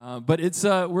But it's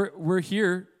we're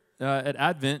here at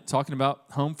Advent talking about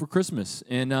home for Christmas,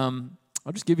 and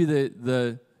I'll just give you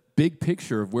the big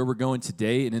picture of where we're going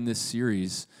today and in this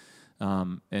series,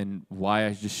 and why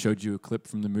I just showed you a clip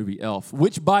from the movie Elf,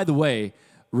 which, by the way,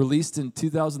 released in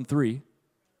 2003,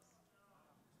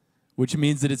 which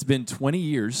means that it's been 20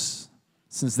 years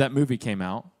since that movie came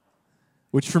out,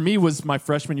 which for me was my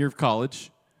freshman year of college,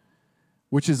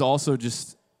 which is also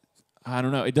just, I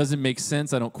don't know, it doesn't make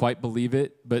sense. I don't quite believe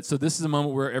it. But so this is a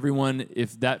moment where everyone,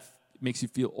 if that makes you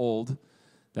feel old,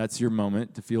 that's your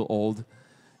moment to feel old.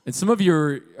 And some of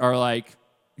you are like,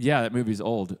 yeah, that movie's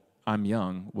old. I'm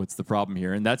young. What's the problem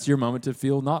here? And that's your moment to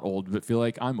feel not old, but feel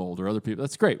like I'm old or other people.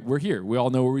 That's great. We're here. We all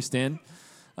know where we stand.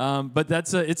 But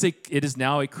it is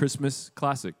now a Christmas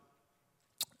classic.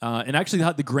 And actually,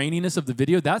 the graininess of the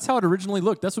video, that's how it originally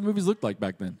looked. That's what movies looked like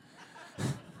back then.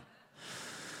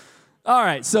 All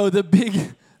right, so the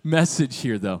big message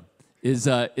here, though, is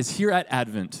here at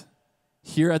Advent,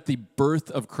 here at the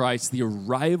birth of Christ, the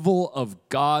arrival of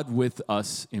God with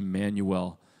us,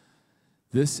 Emmanuel.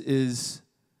 This is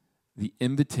the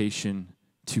invitation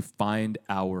to find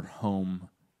our home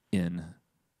in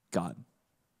God.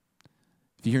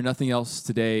 If you hear nothing else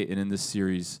today and in this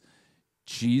series,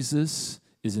 Jesus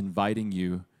is inviting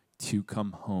you to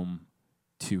come home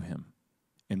to him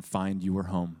and find your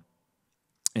home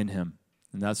in him.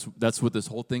 And that's what this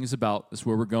whole thing is about. That's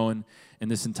where we're going in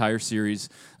this entire series.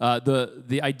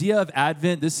 The idea of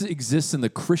Advent, this exists in the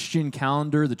Christian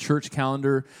calendar, the church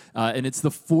calendar, and it's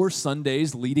the 4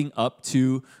 Sundays leading up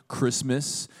to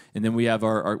Christmas. And then we'll have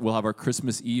our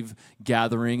Christmas Eve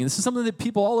gathering. And this is something that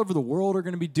people all over the world are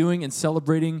going to be doing and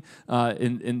celebrating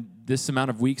in this amount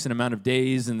of weeks and amount of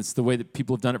days. And it's the way that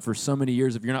people have done it for so many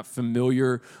years. If you're not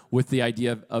familiar with the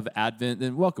idea of Advent,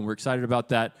 then welcome. We're excited about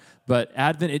that. But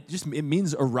Advent, it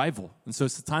means arrival. And so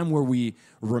it's the time where we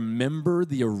remember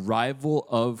the arrival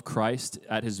of Christ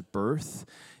at his birth.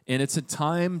 And it's a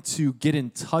time to get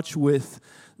in touch with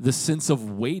the sense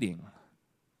of waiting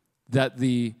that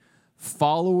the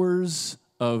followers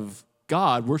of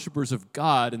God, worshipers of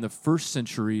God in the first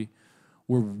century,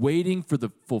 were waiting for the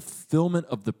fulfillment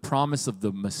of the promise of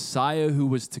the Messiah who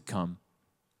was to come.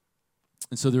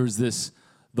 And so there was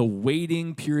the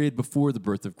waiting period before the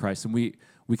birth of Christ. And we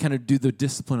kind of do the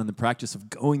discipline and the practice of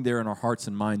going there in our hearts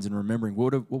and minds and remembering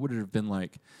what would it have been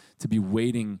like to be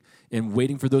waiting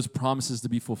for those promises to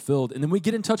be fulfilled. And then we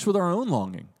get in touch with our own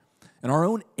longing and our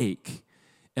own ache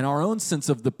and our own sense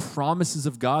of the promises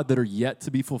of God that are yet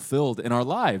to be fulfilled in our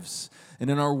lives and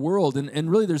in our world. And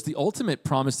really there's the ultimate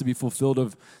promise to be fulfilled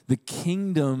of the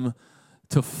kingdom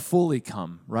to fully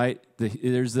come, right?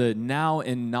 There's the now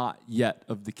and not yet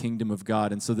of the kingdom of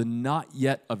God. And so the not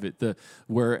yet of it,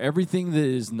 where everything that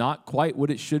is not quite what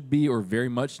it should be or very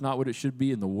much not what it should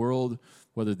be in the world,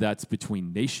 whether that's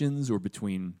between nations or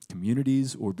between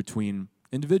communities or between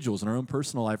individuals in our own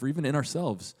personal life or even in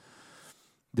ourselves,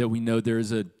 that we know there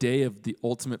is a day of the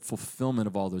ultimate fulfillment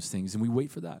of all those things. And we wait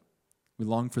for that. We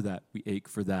long for that. We ache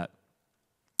for that.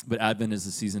 But Advent is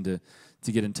the season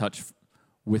to get in touch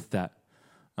with that.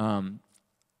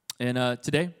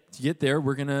 Today, to get there,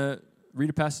 we're going to read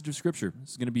a passage of Scripture.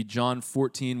 This is going to be John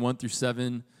 14, 1 through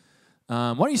 7.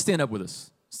 Why don't you stand up with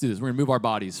us? Let's do this. We're going to move our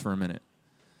bodies for a minute.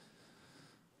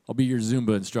 I'll be your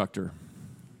Zumba instructor.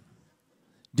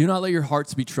 Do not let your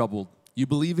hearts be troubled. You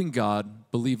believe in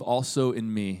God, believe also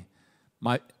in me.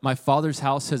 My Father's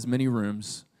house has many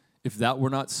rooms. If that were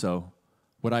not so,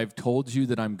 would I have told you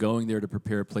that I'm going there to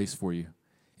prepare a place for you?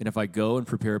 And if I go and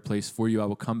prepare a place for you, I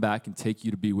will come back and take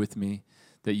you to be with me,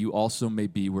 that you also may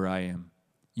be where I am.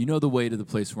 You know the way to the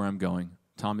place where I'm going.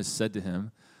 Thomas said to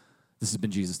him, this has been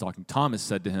Jesus talking. Thomas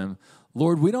said to him,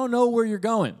 Lord, we don't know where you're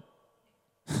going.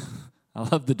 I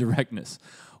love the directness.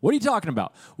 What are you talking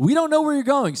about? We don't know where you're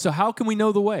going, so how can we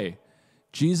know the way?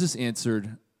 Jesus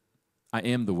answered, I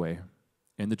am the way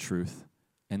and the truth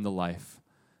and the life.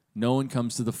 No one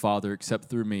comes to the Father except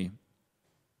through me.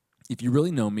 If you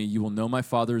really know me, you will know my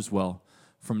Father as well.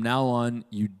 From now on,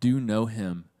 you do know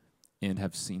him and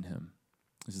have seen him.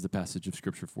 This is the passage of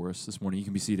Scripture for us this morning. You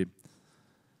can be seated.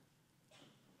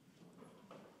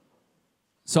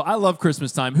 So I love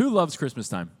Christmas time. Who loves Christmas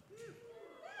time?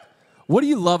 What do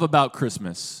you love about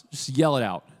Christmas? Just yell it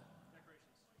out.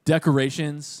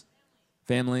 Decorations.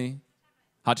 Family.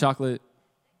 Hot chocolate.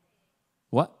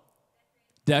 What?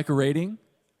 Decorating.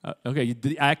 Okay,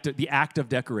 the act of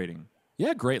decorating.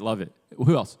 Yeah, great, love it.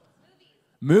 Who else?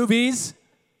 Movies.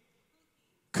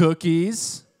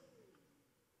 Cookies.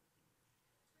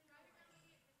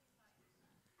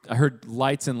 I heard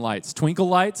lights and lights. Twinkle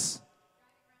lights.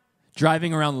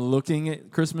 Driving around looking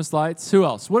at Christmas lights. Who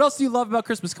else? What else do you love about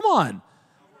Christmas? Come on.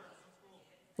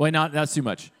 Wait, that's too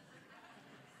much.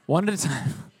 One at a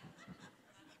time.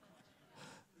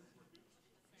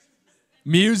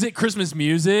 Music, Christmas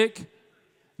music,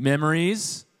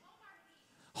 memories,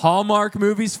 Hallmark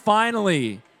movies,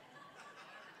 finally.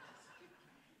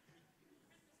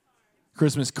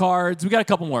 Christmas cards. We got a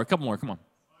couple more, come on.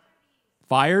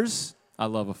 Fires. I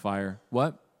love a fire.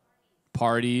 What?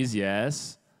 Parties,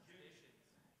 yes.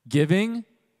 Giving.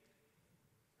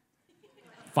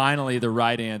 Finally, the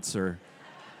right answer.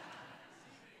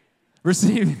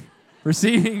 Receiving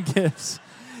gifts.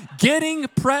 Getting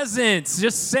presents.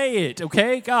 Just say it,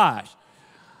 okay? Gosh.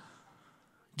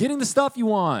 Getting the stuff you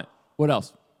want. What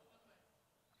else?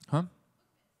 Huh?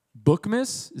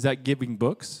 Bookmas? Is that giving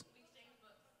books?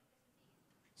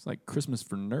 It's like Christmas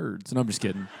for nerds. No, I'm just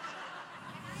kidding.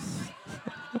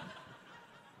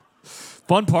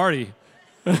 Fun party.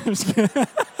 I'm just kidding.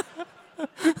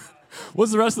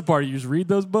 What's the rest of the party? You just read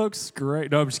those books? Great.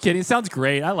 No, I'm just kidding. It sounds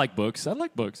great. I like books.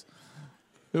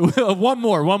 One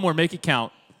more. Make it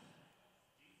count.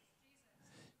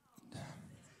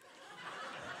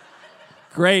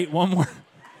 Great. One more.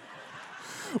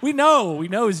 We know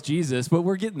it's Jesus, but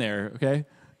we're getting there, okay?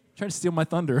 Trying to steal my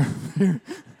thunder.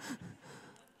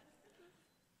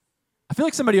 I feel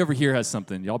like somebody over here has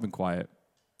something. Y'all been quiet.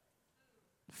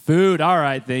 Food. All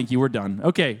right, thank you. We're done.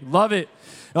 Okay, love it.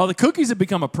 Well, the cookies have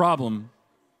become a problem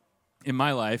in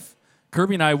my life.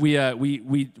 Kirby and I,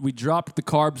 we dropped the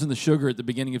carbs and the sugar at the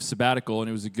beginning of sabbatical, and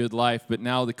it was a good life. But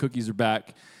now the cookies are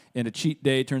back, and a cheat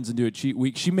day turns into a cheat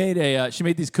week. She made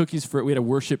these cookies we had a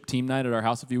worship team night at our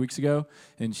house a few weeks ago,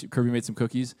 and Kirby made some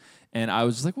cookies, and I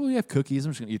was just like, well, we have cookies.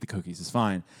 I'm just gonna eat the cookies. It's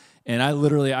fine. And I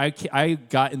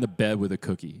got in the bed with a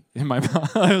cookie in my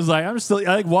mouth. I was like,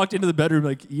 I walked into the bedroom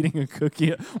like eating a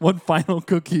cookie, one final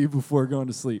cookie before going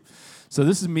to sleep. So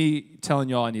this is me telling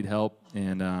y'all I need help,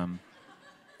 and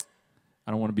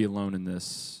I don't want to be alone in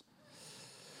this.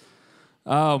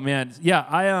 Oh man, yeah,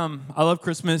 I love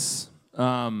Christmas.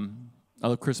 I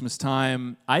love Christmas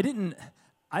time. I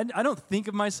don't think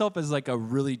of myself as like a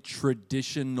really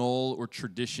traditional or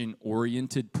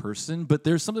tradition-oriented person, but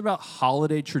there's something about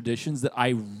holiday traditions that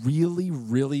I really,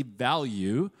 really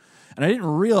value. And I didn't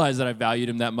realize that I valued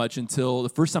them that much until the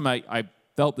first time I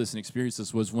felt this and experienced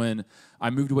this was when I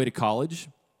moved away to college.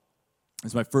 It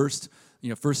was my first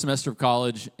semester of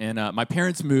college, and my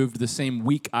parents moved the same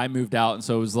week I moved out, and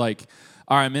so it was like,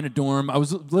 all right, I'm in a dorm. I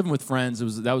was living with friends.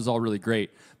 That was all really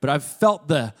great. But I've felt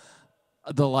the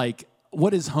like,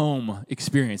 what is home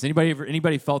experience?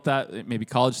 Anybody felt that? Maybe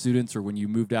college students or when you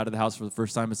moved out of the house for the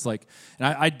first time? It's like, and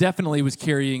I definitely was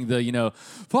carrying the,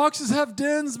 foxes have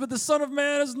dens, but the Son of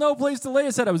Man has no place to lay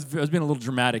his head. I was being a little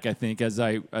dramatic, I think, as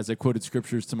I quoted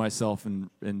scriptures to myself and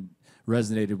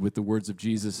resonated with the words of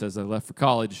Jesus as I left for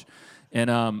college. And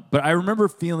but I remember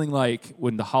feeling like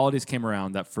when the holidays came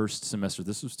around that first semester,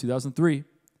 this was 2003,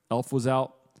 Elf was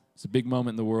out. It's a big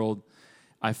moment in the world.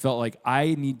 I felt like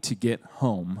I need to get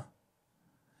home.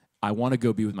 I want to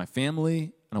go be with my family,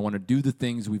 and I want to do the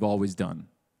things we've always done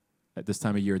at this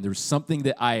time of year. And there was something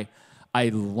that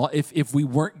if we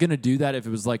weren't going to do that, if it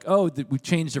was like, we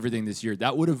changed everything this year,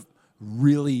 that would have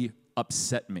really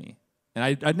upset me. And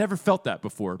I'd never felt that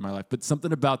before in my life. But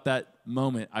something about that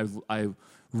moment, I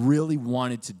really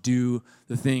wanted to do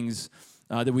the things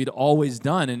that we'd always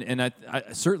done. And I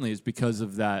certainly it's because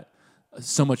of that.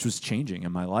 So much was changing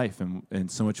in my life, and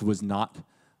so much was not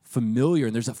familiar.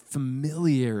 And there's a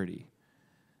familiarity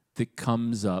that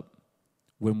comes up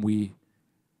when we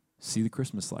see the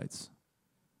Christmas lights,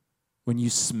 when you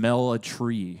smell a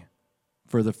tree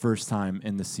for the first time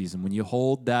in the season, when you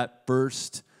hold that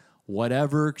first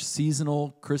whatever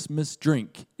seasonal Christmas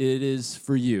drink it is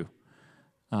for you,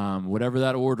 whatever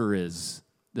that order is,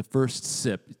 the first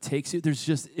sip, it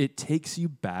takes you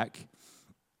back,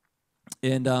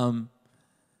 and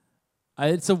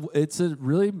it's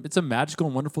a magical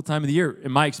and wonderful time of the year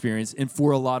in my experience, and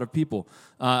for a lot of people.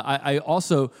 I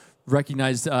also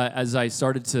recognized as I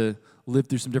started to live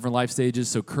through some different life stages.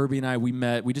 So Kirby and I,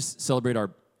 we just celebrated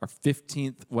our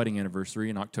 15th wedding anniversary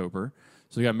in October.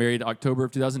 So we got married October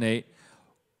of 2008.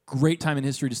 Great time in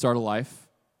history to start a life.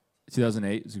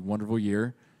 2008 was a wonderful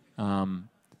year. A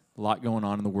lot going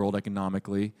on in the world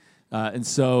economically, and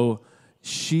so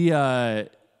she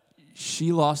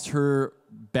lost her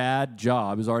bad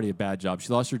job. It was already a bad job. She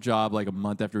lost her job like a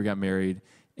month after we got married,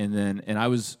 and I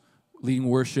was leading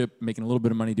worship, making a little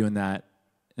bit of money doing that,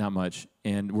 not much,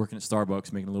 and working at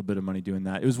Starbucks, making a little bit of money doing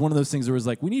that. It was one of those things where it was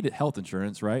like, we need health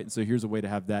insurance, right? And so here's a way to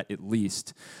have that at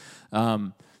least.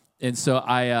 And so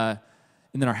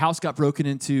and then our house got broken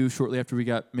into shortly after we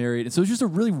got married. And so it was just a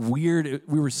really weird,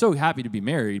 we were so happy to be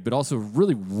married, but also a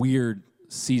really weird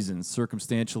seasons,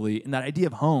 circumstantially, and that idea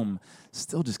of home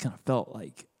still just kind of felt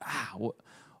like,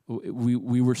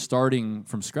 we were starting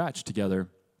from scratch together.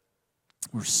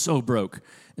 We're so broke.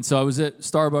 And so I was at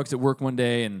Starbucks at work one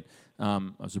day, and I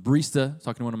was a barista,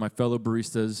 talking to one of my fellow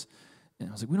baristas, and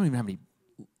I was like, we don't even have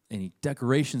any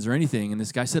decorations or anything. And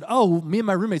this guy said, oh, me and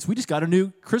my roommates, we just got a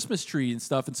new Christmas tree and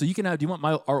stuff. And so you can have, do you want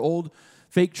our old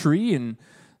fake tree and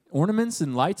ornaments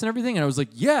and lights and everything? And I was like,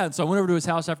 yeah. And so I went over to his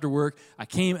house after work.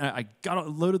 I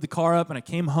loaded the car up, and I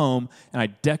came home, and I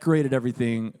decorated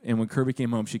everything. And when Kirby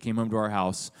came home, she came home to our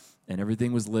house, and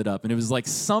everything was lit up. And it was like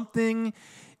something,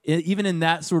 even in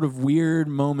that sort of weird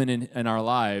moment in our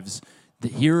lives,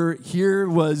 that here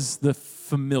was the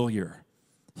familiar.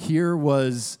 Here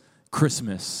was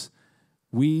Christmas.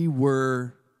 We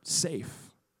were safe.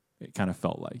 It kind of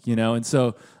felt like, and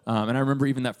so, and I remember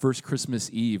even that first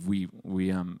Christmas Eve, we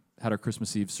had our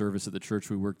Christmas Eve service at the church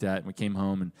we worked at, and we came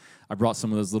home, and I brought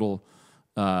some of those little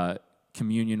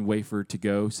communion wafer to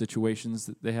go situations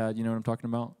that they had. You know what I'm talking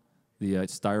about? The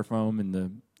styrofoam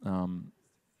and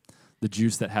the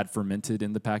juice that had fermented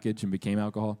in the package and became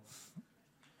alcohol.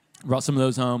 Brought some of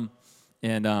those home,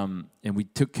 and we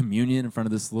took communion in front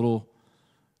of this little,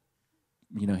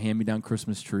 hand-me-down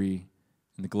Christmas tree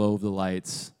in the glow of the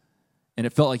lights. And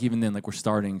it felt like even then, like we're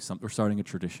starting a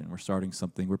tradition. We're starting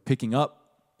something. We're picking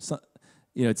up,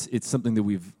 it's something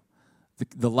that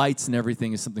the lights and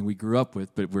everything is something we grew up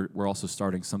with, but we're also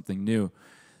starting something new.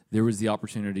 There was the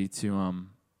opportunity to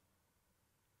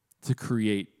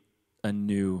create a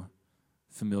new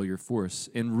familiar force.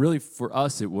 And really for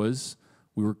us,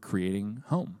 we were creating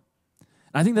home.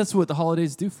 And I think that's what the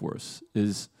holidays do for us,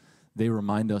 is they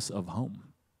remind us of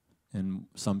home in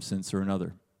some sense or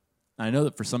another. And I know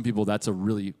that for some people, that's a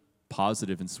really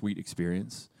positive and sweet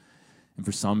experience. And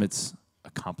for some, it's a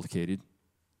complicated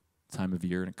time of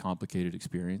year and a complicated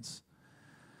experience.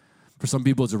 For some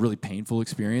people, it's a really painful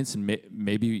experience. And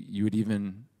maybe you would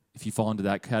even, if you fall into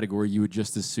that category, you would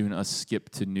just as soon skip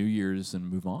to New Year's and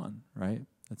move on, right?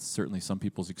 That's certainly some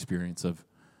people's experience of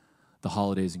the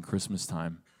holidays and Christmas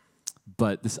time.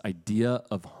 But this idea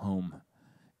of home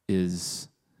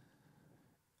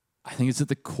I think it's at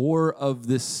the core of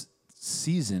this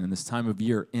season and this time of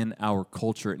year in our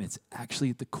culture, and it's actually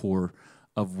at the core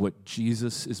of what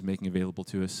Jesus is making available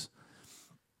to us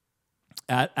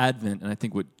at Advent, and I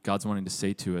think what God's wanting to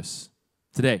say to us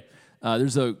today.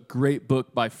 There's a great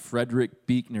book by Frederick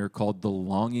Buechner called The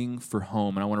Longing for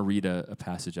Home, and I want to read a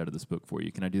passage out of this book for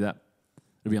you. Can I do that?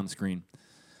 It'll be on the screen.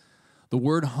 The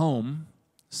word home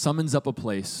summons up a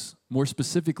place, more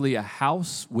specifically a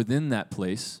house within that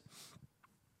place,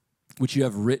 which you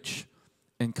have rich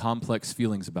and complex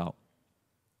feelings about.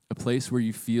 A place where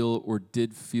you feel or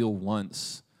did feel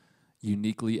once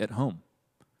uniquely at home,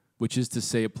 which is to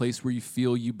say a place where you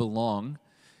feel you belong,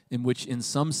 in which in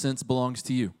some sense belongs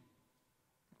to you.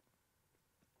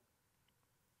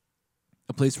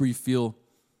 A place where you feel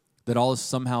that all is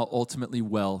somehow ultimately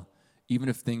well, even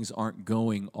if things aren't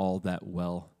going all that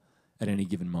well at any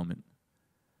given moment.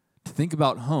 To think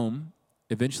about home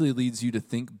eventually leads you to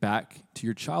think back to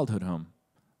your childhood home,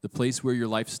 the place where your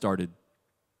life started,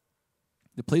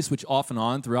 the place which off and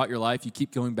on throughout your life you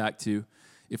keep going back to,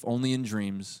 if only in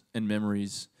dreams and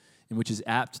memories, and which is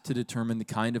apt to determine the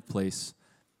kind of place,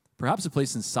 perhaps a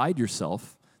place inside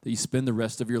yourself that you spend the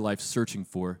rest of your life searching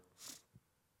for,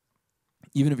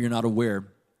 even if you're not aware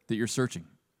that you're searching.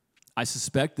 I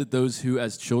suspect that those who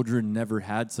as children never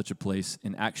had such a place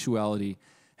in actuality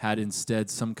had instead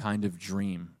some kind of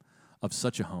dream of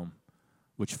such a home,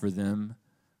 which for them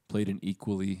played an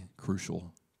equally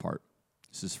crucial part.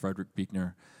 This is Frederick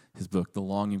Buechner, his book, The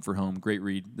Longing for Home. Great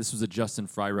read. This was a Justin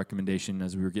Fry recommendation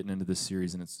as we were getting into this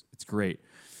series, and it's great.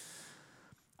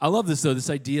 I love this, though, this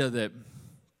idea that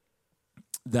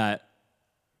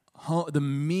the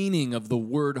meaning of the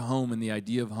word home and the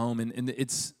idea of home, and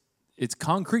it's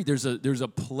concrete. There's a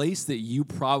place that you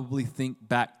probably think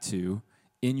back to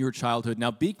in your childhood. Now,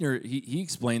 Buechner, he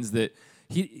explains that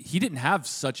he didn't have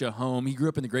such a home. He grew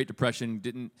up in the Great Depression,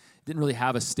 didn't really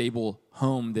have a stable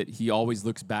home that he always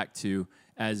looks back to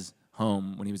as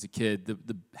home when he was a kid.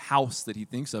 The house that he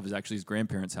thinks of is actually his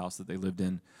grandparents' house that they lived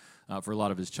in for a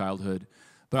lot of his childhood.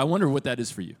 But I wonder what that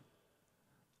is for you.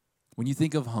 When you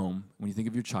think of home, when you think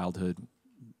of your childhood,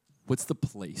 what's the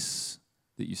place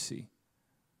that you see?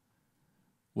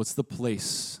 What's the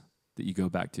place that you go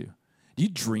back to? Do you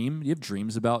dream? Do you have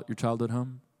dreams about your childhood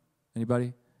home?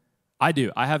 Anybody? I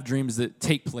do. I have dreams that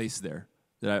take place there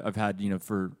that I've had,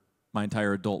 for my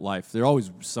entire adult life. There's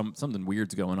always something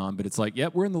weird's going on, but it's like,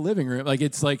 yep, we're in the living room. Like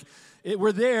it's like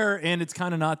we're there, and it's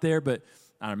kind of not there. But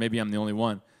I don't know. Maybe I'm the only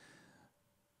one.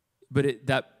 But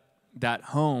that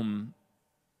home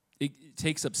it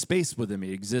takes up space within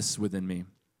me, exists within me.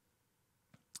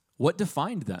 What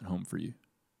defined that home for you?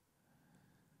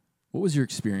 What was your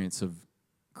experience of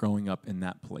growing up in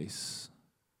that place?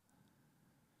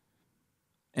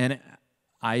 And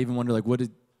I even wonder, like,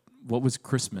 what was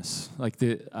Christmas? Like,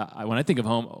 when I think of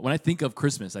home, when I think of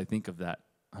Christmas, I think of that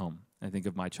home. I think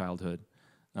of my childhood.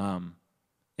 And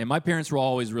my parents were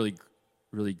always really,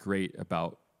 really great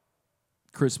about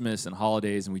Christmas and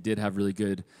holidays, and we did have really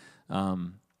good,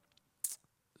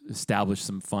 established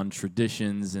some fun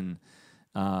traditions, and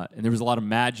there was a lot of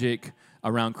magic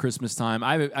around Christmas time.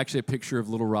 I have actually a picture of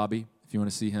little Robbie, if you want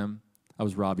to see him. I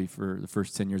was Robbie for the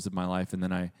first 10 years of my life, and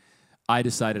then I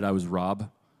decided I was Rob.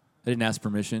 I didn't ask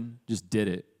permission, just did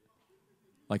it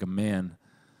like a man.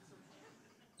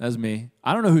 That's me.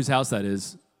 I don't know whose house that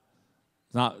is.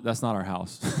 That's not our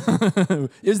house. It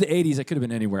was the 80s. It could have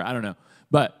been anywhere. I don't know.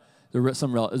 But it was a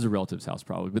relative's house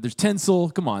probably. But there's tinsel.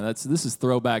 Come on, this is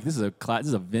throwback. This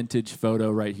is a vintage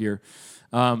photo right here.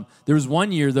 There was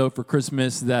one year, though, for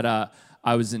Christmas that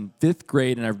I was in 5th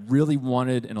grade, and I really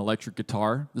wanted an electric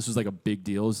guitar. This was like a big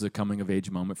deal. This was a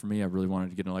coming-of-age moment for me. I really wanted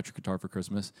to get an electric guitar for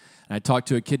Christmas. And I talked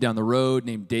to a kid down the road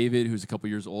named David, who's a couple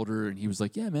years older, and he was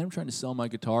like, yeah, man, I'm trying to sell my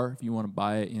guitar if you want to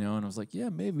buy it, And I was like, yeah,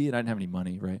 maybe. And I didn't have any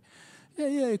money, right?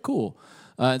 Yeah, cool.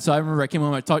 And so I remember I came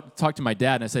home, I talked to my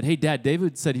dad, and I said, hey, Dad,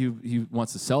 David said he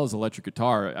wants to sell his electric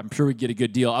guitar. I'm sure we'd get a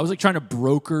good deal. I was like trying to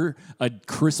broker a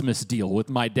Christmas deal with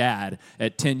my dad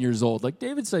at 10 years old. Like,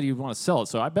 David said he'd want to sell it,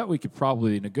 so I bet we could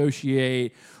probably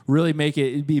negotiate, really make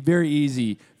it'd be very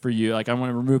easy for you. Like, I want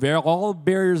to remove all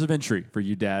barriers of entry for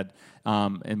you, Dad,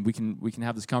 and we can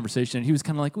have this conversation. And he was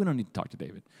kind of like, we don't need to talk to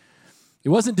David. It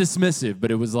wasn't dismissive, but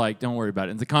it was like, don't worry about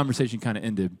it. And the conversation kind of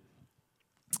ended.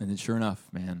 And then sure enough,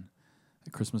 man,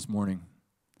 at Christmas morning,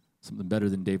 something better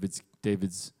than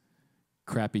David's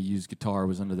crappy used guitar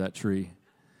was under that tree.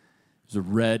 It was a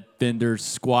red Fender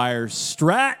Squier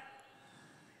Strat.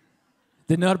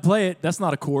 Didn't know how to play it. That's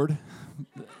not a chord.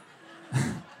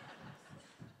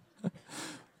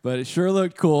 But it sure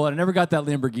looked cool. I never got that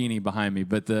Lamborghini behind me,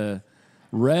 but the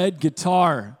red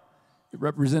guitar, it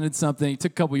represented something. It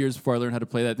took a couple years before I learned how to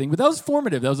play that thing, but that was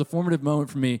formative. That was a formative moment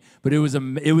for me. But it was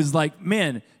like,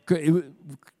 man,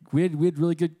 we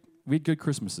had good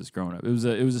Christmases growing up. It was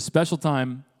a special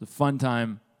time, a fun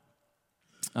time.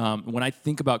 When I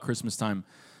think about Christmas time,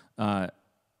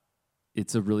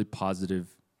 it's a really positive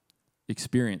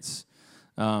experience.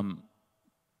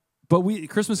 But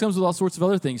Christmas comes with all sorts of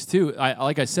other things too.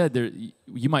 Like I said,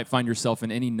 you might find yourself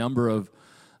in any number of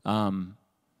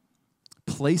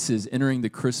places entering the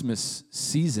Christmas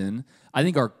season. I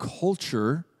think our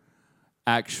culture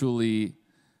actually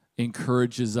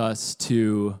encourages us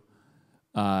to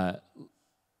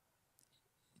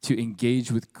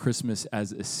engage with Christmas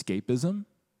as escapism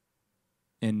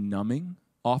and numbing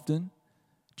often.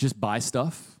 Just buy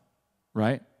stuff,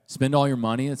 right? Spend all your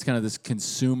money. It's kind of this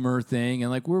consumer thing.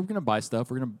 And like, we're going to buy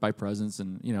stuff. We're going to buy presents.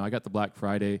 And, I got the Black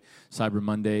Friday, Cyber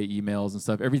Monday emails and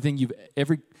stuff.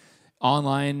 Every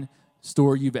online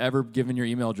store you've ever given your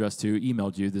email address to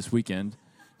emailed you this weekend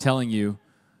telling you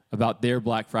about their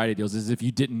Black Friday deals, as if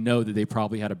you didn't know that they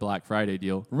probably had a Black Friday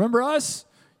deal. Remember us?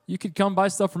 You could come buy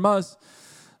stuff from us.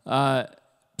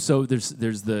 So there's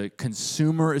the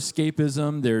consumer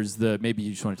escapism. There's maybe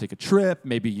you just want to take a trip.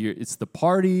 Maybe it's the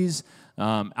parties.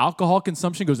 Alcohol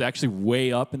consumption goes actually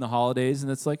way up in the holidays,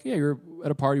 and it's like, yeah, you're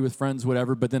at a party with friends,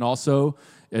 whatever. But then also,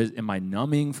 am I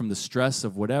numbing from the stress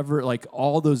of whatever? Like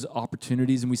all those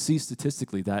opportunities, and we see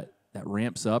statistically that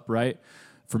ramps up, right?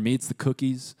 For me, it's the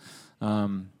cookies.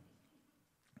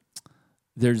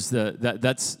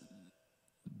 That's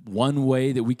one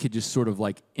way that we could just sort of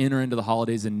like enter into the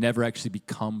holidays and never actually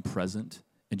become present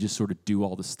and just sort of do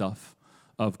all the stuff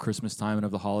of Christmas time and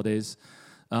of the holidays.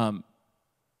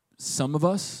 Some of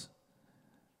us,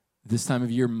 this time of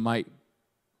year might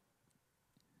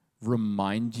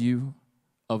remind you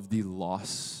of the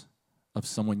loss of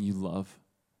someone you love,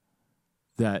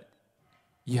 that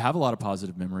you have a lot of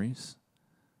positive memories,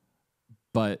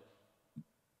 but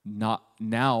not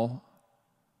now.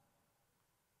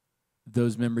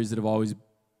 Those memories that have always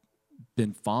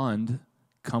been fond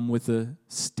come with a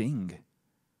sting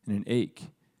and an ache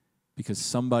because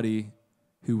somebody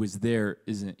who was there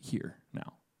isn't here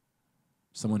now.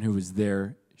 Someone who was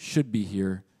there should be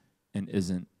here and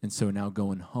isn't. And so now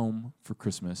going home for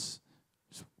Christmas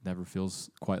just never feels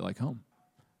quite like home.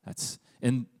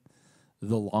 And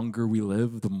the longer we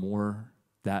live, the more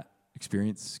that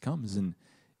experience comes. And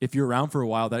if you're around for a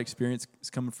while, that experience is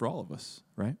coming for all of us,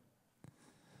 right?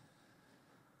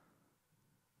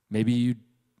 Maybe you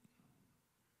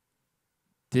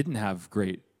didn't have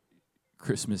great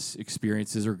Christmas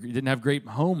experiences or didn't have great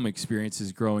home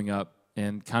experiences growing up.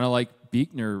 And kind of like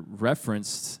Buechner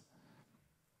referenced,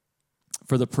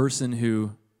 for the person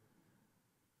who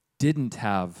didn't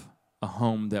have a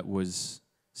home that was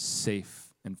safe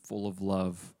and full of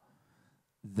love,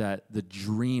 that the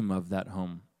dream of that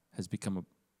home has become a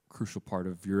crucial part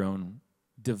of your own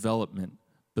development.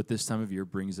 But this time of year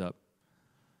brings up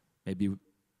maybe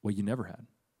what you never had.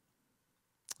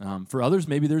 For others,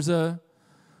 maybe there is a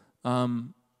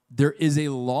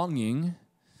longing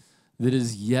that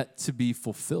is yet to be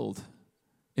fulfilled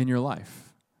in your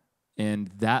life. And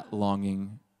that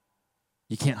longing,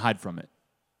 you can't hide from it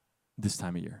this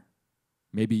time of year.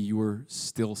 Maybe you are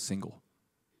still single.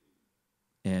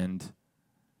 And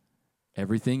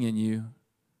everything in you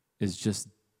is just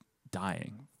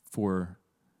dying for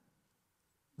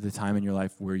the time in your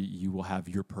life where you will have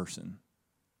your person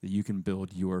that you can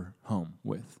build your home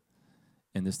with.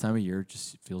 And this time of year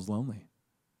just feels lonely.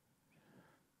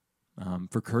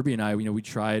 For Kirby and I, we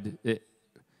tried it.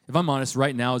 If I'm honest,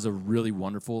 right now is a really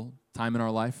wonderful time in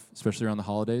our life, especially around the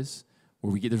holidays,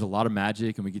 where there's a lot of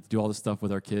magic and we get to do all this stuff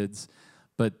with our kids.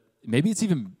 But maybe it's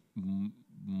even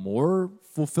more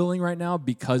fulfilling right now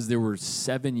because there were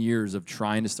 7 years of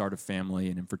trying to start a family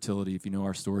and infertility, if you know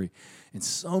our story, and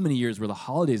so many years where the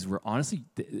holidays were honestly,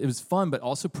 it was fun, but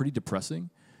also pretty depressing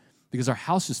because our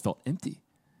house just felt empty.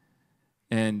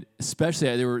 And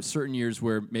especially there were certain years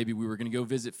where maybe we were going to go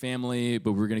visit family,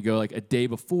 but we were going to go like a day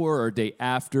before or a day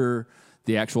after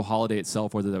the actual holiday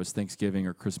itself, whether that was Thanksgiving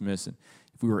or Christmas. And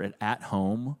if we were at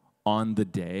home on the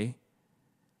day,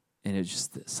 and it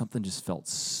just, something just felt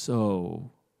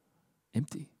so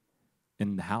empty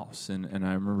in the house. And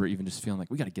I remember even just feeling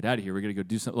like, we got to get out of here. We got to go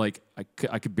do something. Like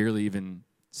I could barely even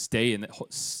stay in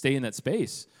that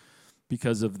space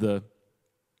because of the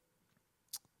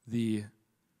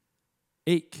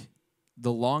ache,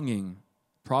 the longing.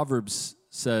 Proverbs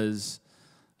says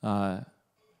that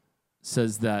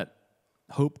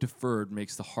hope deferred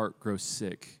makes the heart grow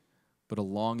sick, but a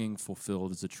longing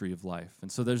fulfilled is a tree of life.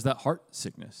 And so there's that heart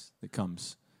sickness that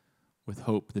comes with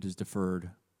hope that is deferred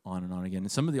on and on again.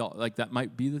 And some of that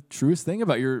might be the truest thing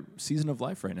about your season of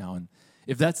life right now. And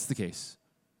if that's the case,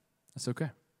 that's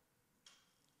okay.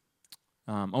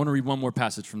 I want to read one more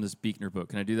passage from this Buechner book.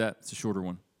 Can I do that? It's a shorter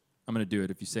one. I'm going to do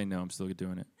it. If you say no, I'm still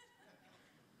doing it.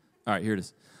 All right, here it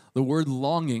is. The word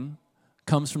longing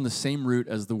comes from the same root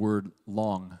as the word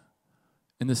long,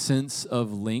 in the sense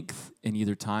of length in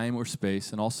either time or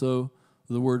space, and also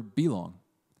the word belong.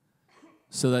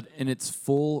 So that in its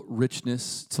full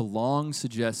richness, to long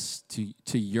suggests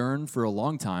to yearn for a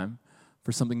long time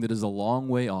for something that is a long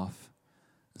way off,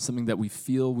 something that we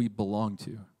feel we belong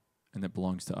to and that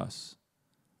belongs to us.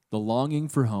 The longing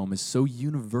for home is so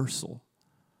universal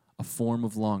a form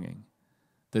of longing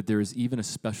that there is even a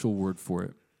special word for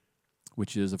it,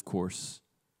 which is, of course,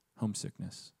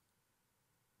 homesickness.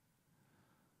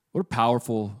 What a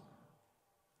powerful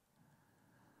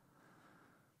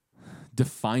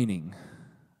defining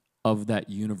of that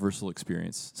universal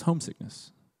experience. It's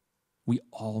homesickness. We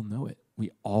all know it.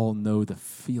 We all know the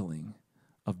feeling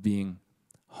of being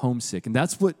homesick. And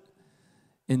that's what,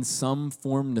 in some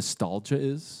form, nostalgia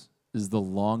is the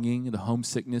longing, the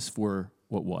homesickness for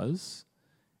what was.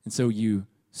 And so you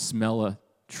smell a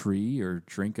tree or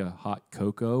drink a hot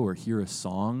cocoa or hear a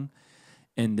song,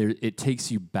 and it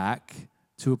takes you back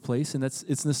to a place, and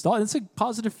it's nostalgia. It's a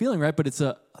positive feeling, right? But it's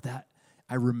that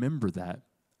I remember that.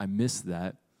 I miss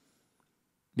that.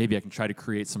 Maybe I can try to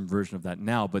create some version of that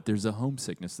now, but there's a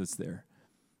homesickness that's there.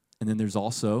 And then there's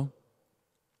also,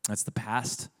 that's the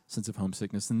past sense of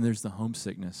homesickness, and there's the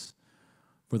homesickness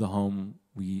for the home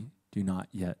we do not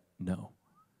yet know.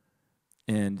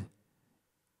 And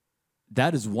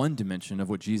that is one dimension of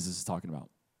what Jesus is talking about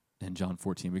in John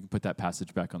 14. We can put that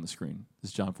passage back on the screen,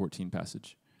 this John 14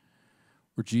 passage,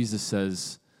 where Jesus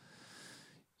says,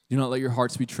 do not let your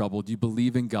hearts be troubled. You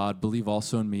believe in God, believe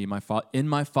also in me. In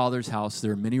my Father's house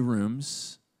there are many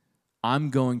rooms. I'm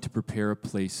going to prepare a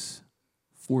place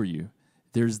for you.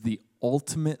 There's the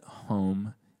ultimate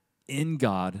home in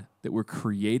God that we're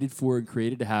created for and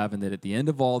created to have, and that at the end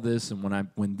of all this, and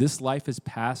when this life has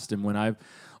passed, and when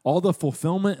all the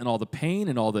fulfillment and all the pain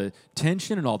and all the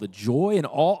tension and all the joy and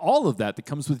all of that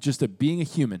comes with just being a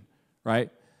human, right?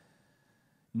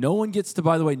 No one gets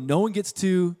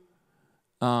to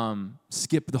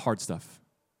skip the hard stuff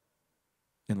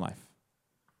in life.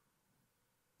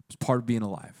 It's part of being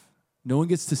alive. No one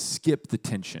gets to skip the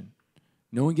tension.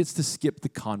 No one gets to skip the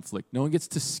conflict. No one gets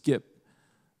to skip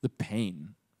the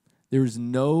pain. There is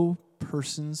no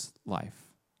person's life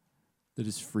that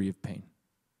is free of pain.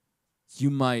 You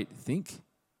might think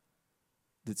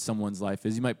that someone's life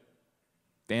is. You might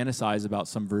fantasize about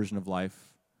some version of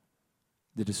life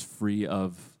that is free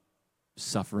of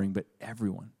suffering, but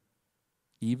everyone,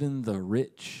 even the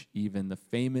rich, even the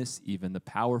famous, even the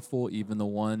powerful, even the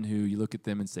one who you look at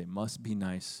them and say, must be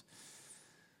nice,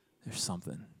 there's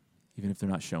something, even if they're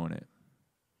not showing it.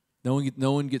 No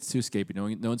one gets to escape it. No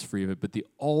one's free of it. But the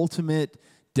ultimate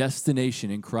destination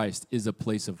in Christ is a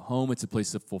place of home. It's a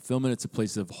place of fulfillment. It's a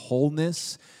place of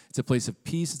wholeness. It's a place of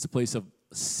peace. It's a place of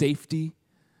safety.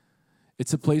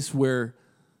 It's a place where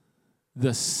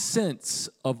the sense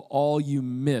of all you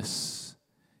miss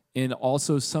and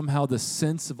also somehow the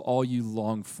sense of all you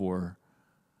long for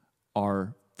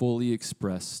are fully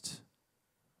expressed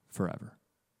forever.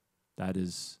 That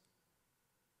is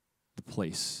the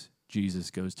place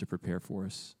Jesus goes to prepare for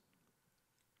us.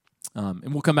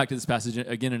 And we'll come back to this passage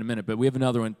again in a minute, but we have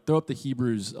another one. Throw up the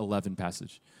Hebrews 11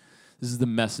 passage. This is the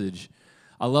Message.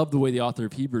 I love the way the author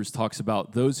of Hebrews talks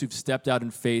about those who've stepped out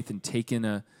in faith and taken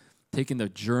the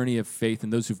journey of faith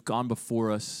and those who've gone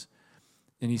before us.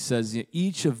 And he says,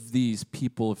 each of these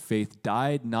people of faith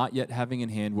died not yet having in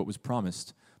hand what was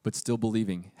promised, but still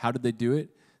believing. How did they do it?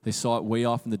 They saw it way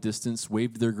off in the distance,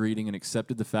 waved their greeting, and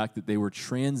accepted the fact that they were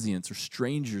transients or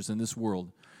strangers in this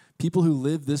world. People who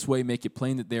live this way make it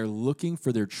plain that they are looking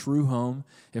for their true home.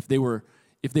 If they were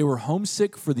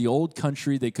homesick for the old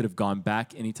country, they could have gone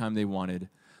back anytime they wanted.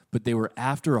 But they were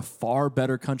after a far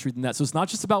better country than that. So it's not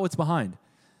just about what's behind.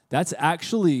 That's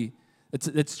actually,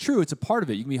 it's true. It's a part of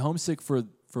it. You can be homesick for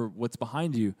what's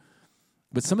behind you.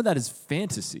 But some of that is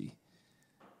fantasy.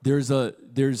 There's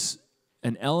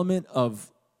an element of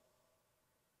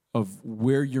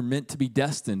where you're meant to be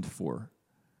destined for,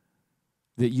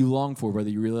 that you long for, whether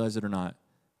you realize it or not.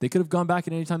 They could have gone back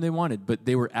at any time they wanted, but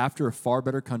they were after a far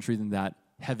better country than that,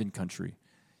 heaven country.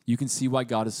 You can see why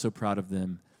God is so proud of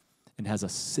them and has a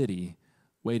city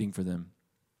waiting for them.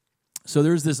 So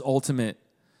there's this ultimate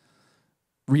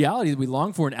reality that we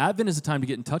long for, and Advent is a time to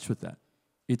get in touch with that.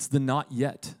 It's the not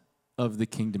yet of the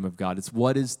kingdom of God. It's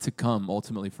what is to come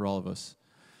ultimately for all of us.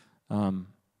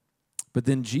 But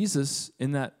then Jesus,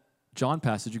 in that John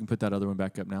passage, you can put that other one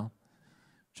back up now,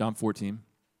 John 14.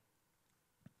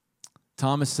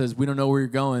 Thomas says, we don't know where you're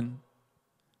going.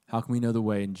 How can we know the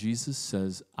way? And Jesus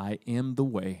says, I am the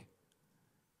way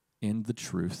and the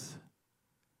truth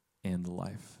and the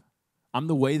life. I'm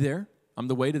the way there. I'm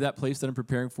the way to that place that I'm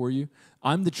preparing for you.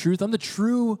 I'm the truth. I'm the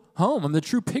true home. I'm the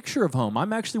true picture of home.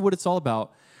 I'm actually what it's all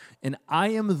about. And I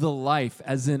am the life,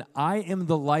 as in I am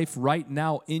the life right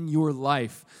now in your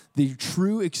life. The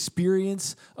true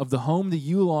experience of the home that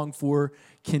you long for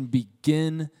can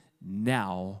begin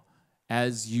now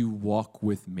as you walk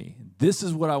with me. This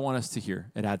is what I want us to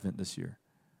hear at Advent this year.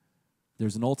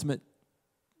 There's an ultimate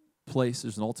place.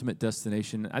 There's an ultimate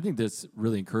destination. I think that's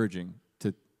really encouraging.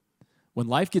 When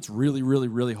life gets really, really,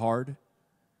 really hard,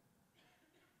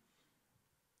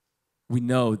 we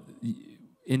know,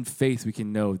 in faith, we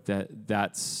can know that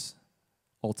that's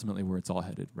ultimately where it's all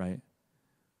headed, right?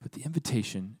 But the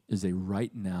invitation is a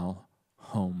right now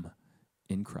home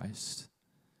in Christ.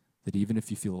 That even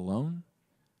if you feel alone,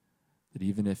 that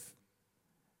even if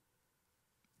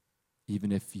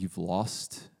you've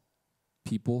lost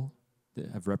people that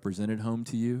have represented home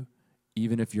to you,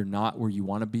 even if you're not where you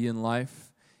want to be in life,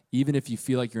 even if you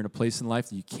feel like you're in a place in life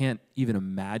that you can't even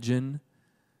imagine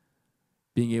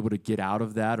being able to get out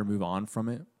of that or move on from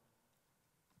it,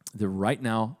 that right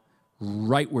now,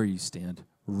 right where you stand,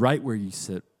 right where you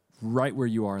sit, right where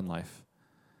you are in life,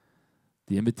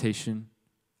 the invitation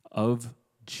of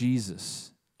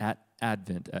Jesus at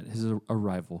Advent, at his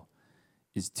arrival,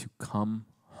 is to come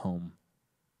home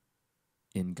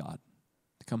in God.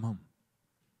 To come home.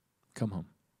 Come home.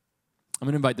 I'm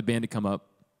going to invite the band to come up.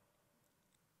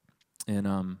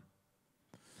 And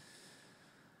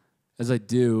as I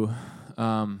do,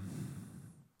 I'm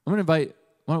going to invite,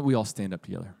 why don't we all stand up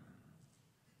together?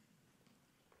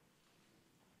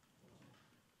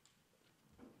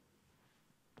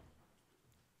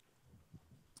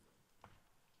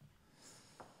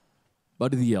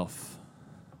 Buddy the Elf.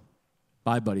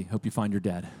 Bye, buddy. Hope you find your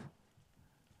dad.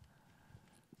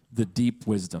 The deep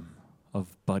wisdom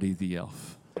of Buddy the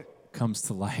Elf comes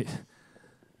to light.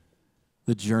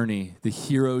 The journey, the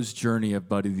hero's journey of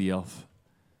Buddy the Elf.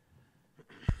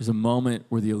 There's a moment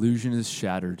where the illusion is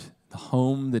shattered. The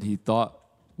home that he thought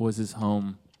was his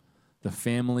home, the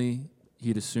family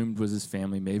he'd assumed was his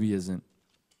family, maybe isn't.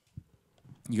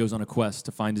 He goes on a quest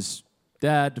to find his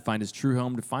dad, to find his true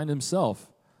home, to find himself.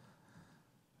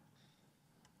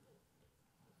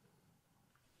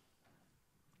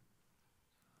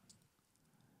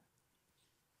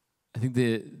 I think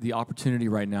the opportunity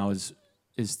right now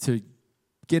is to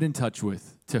get in touch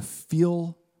with, to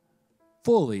feel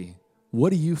fully,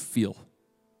 what do you feel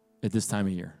at this time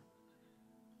of year?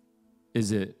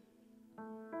 Is it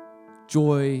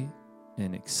joy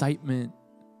and excitement,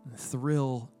 and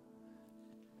thrill?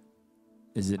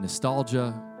 Is it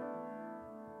nostalgia?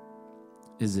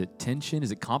 Is it tension?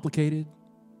 Is it complicated?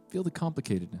 Feel the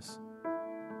complicatedness.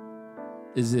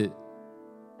 Is it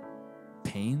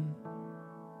pain?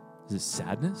 Is it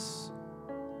sadness?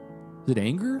 Is it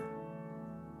anger?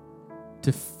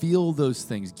 To feel those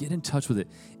things, get in touch with it,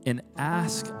 and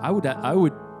ask. I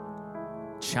would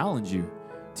challenge you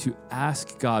to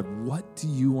ask God, what do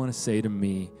you want to say to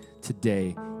me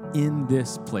today in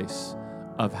this place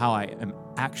of how I am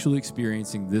actually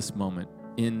experiencing this moment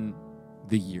in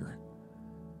the year,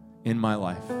 in my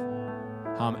life?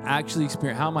 How am I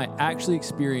actually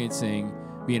experiencing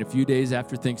being a few days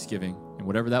after Thanksgiving, and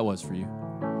whatever that was for you,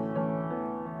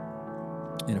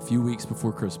 in a few weeks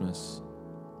before Christmas,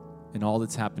 and all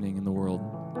that's happening in the world?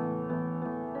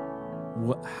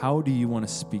 How do you want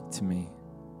to speak to me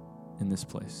in this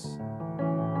place?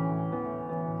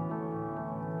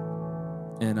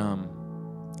 And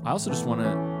I also just want to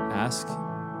ask,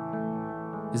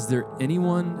 is there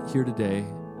anyone here today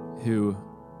who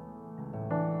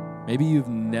maybe you've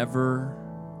never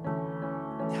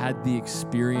had the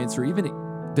experience or even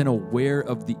been aware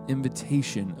of the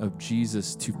invitation of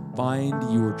Jesus to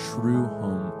find your true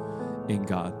home in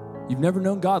God? You've never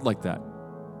known God like that.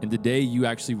 And today you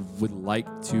actually would like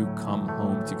to come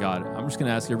home to God. I'm just going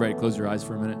to ask everybody to close your eyes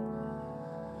for a minute.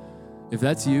 If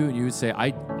that's you and you would say, I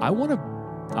want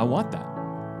that.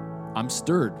 I'm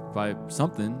stirred by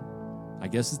something. I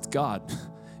guess it's God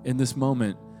in this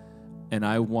moment. And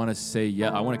I want to say, yeah,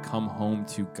 I want to come home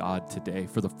to God today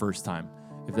for the first time.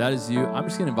 If that is you, I'm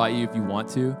just going to invite you, if you want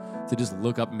to just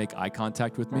look up and make eye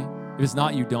contact with me. If it's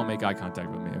not you, don't make eye contact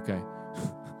with me, okay?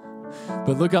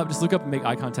 But just look up and make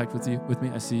eye contact with me.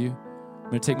 I see you. I'm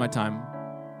going to take my time.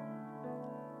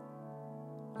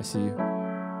 I see you.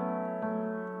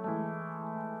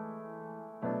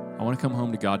 I want to come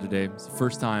home to God today. It's the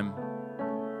first time.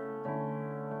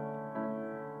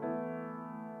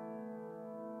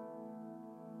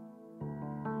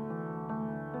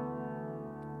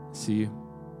 I see you.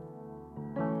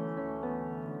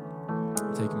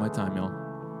 I'm taking my time, y'all.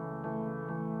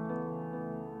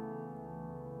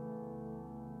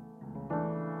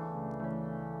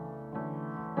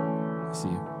 I see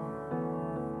you.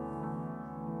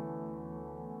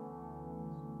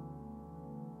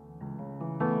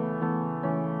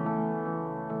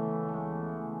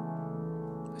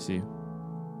 I see you.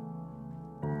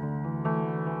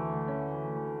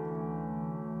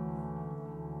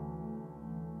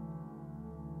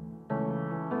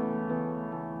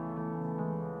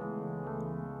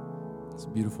 It's a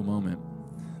beautiful moment.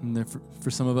 And then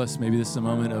for some of us, maybe this is a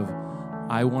moment of,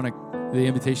 the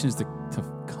invitation is to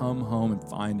come home and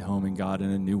find home in God in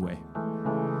a new way.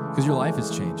 Because your life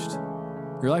has changed.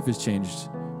 Your life has changed.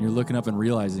 You're looking up and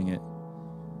realizing it.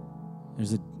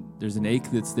 There's an ache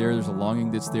that's there. There's a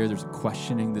longing that's there. There's a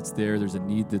questioning that's there. There's a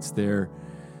need that's there.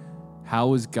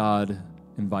 How is God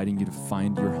inviting you to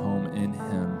find your home in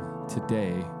Him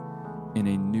today in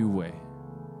a new way?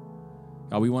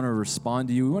 God, we want to respond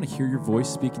to you. We want to hear your voice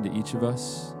speaking to each of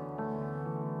us.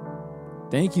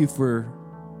 Thank you for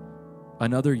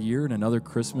another year and another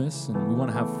Christmas, and we want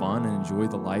to have fun and enjoy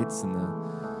the lights and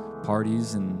the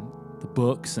parties and the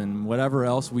books and whatever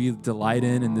else we delight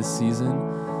in this season.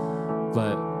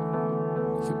 But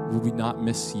will we not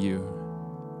miss you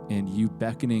and you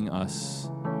beckoning us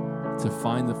to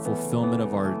find the fulfillment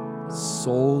of our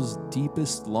soul's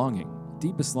deepest longing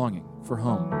for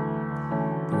home?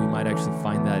 That we might actually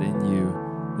find that in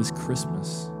you this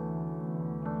Christmas.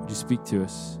 Would you speak to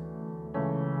us?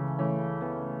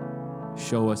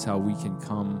 Show us how we can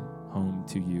come home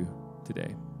to you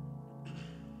today.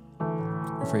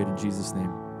 We pray it in Jesus'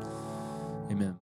 name. Amen.